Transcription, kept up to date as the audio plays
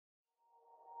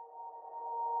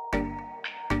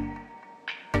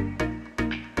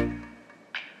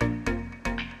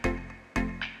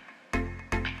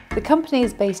The company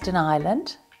is based in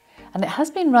Ireland and it has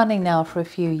been running now for a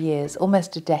few years,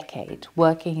 almost a decade,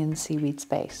 working in the seaweed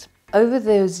space. Over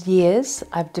those years,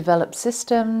 I've developed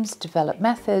systems, developed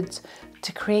methods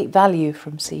to create value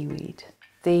from seaweed.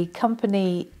 The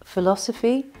company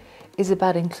philosophy is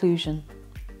about inclusion,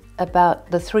 about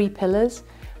the 3 pillars,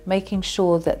 making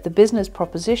sure that the business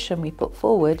proposition we put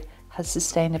forward has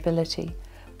sustainability,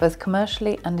 both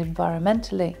commercially and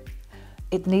environmentally.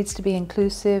 It needs to be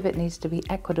inclusive, it needs to be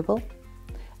equitable,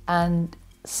 and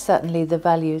certainly the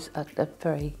values are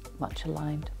very much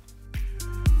aligned.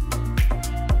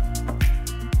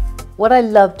 What I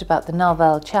loved about the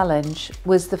Narwhal challenge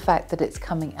was the fact that it's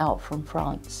coming out from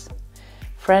France.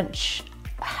 French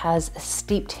has a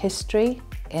steeped history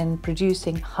in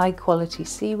producing high quality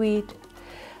seaweed,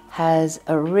 has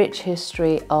a rich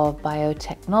history of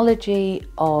biotechnology,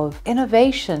 of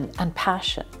innovation and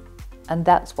passion. And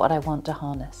that's what I want to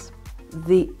harness.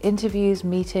 The interviews,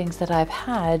 meetings that I've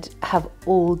had have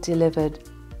all delivered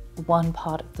one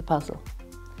part of the puzzle.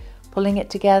 Pulling it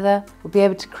together, we'll be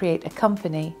able to create a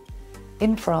company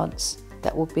in France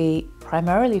that will be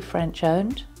primarily French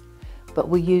owned, but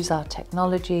will use our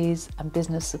technologies and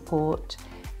business support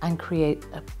and create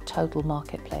a total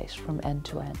marketplace from end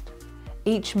to end.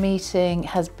 Each meeting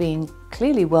has been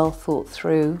clearly well thought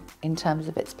through in terms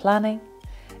of its planning,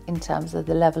 in terms of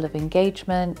the level of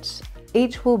engagement.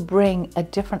 Each will bring a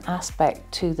different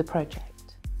aspect to the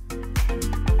project.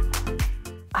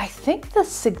 I think the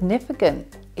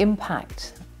significant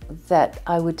impact that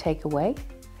I would take away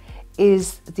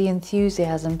is the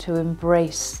enthusiasm to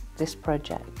embrace this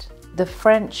project. The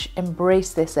French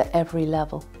embrace this at every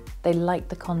level. They like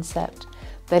the concept,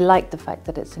 they like the fact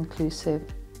that it's inclusive,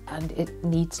 and it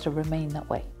needs to remain that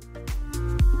way.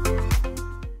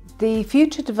 The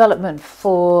future development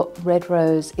for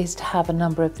Redrose is to have a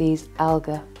number of these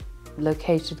algae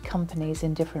located companies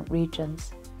in different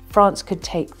regions. France could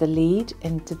take the lead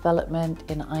in development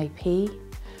in IP.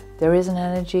 There is an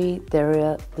energy, there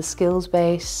are the skills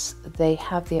base, they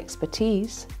have the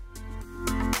expertise,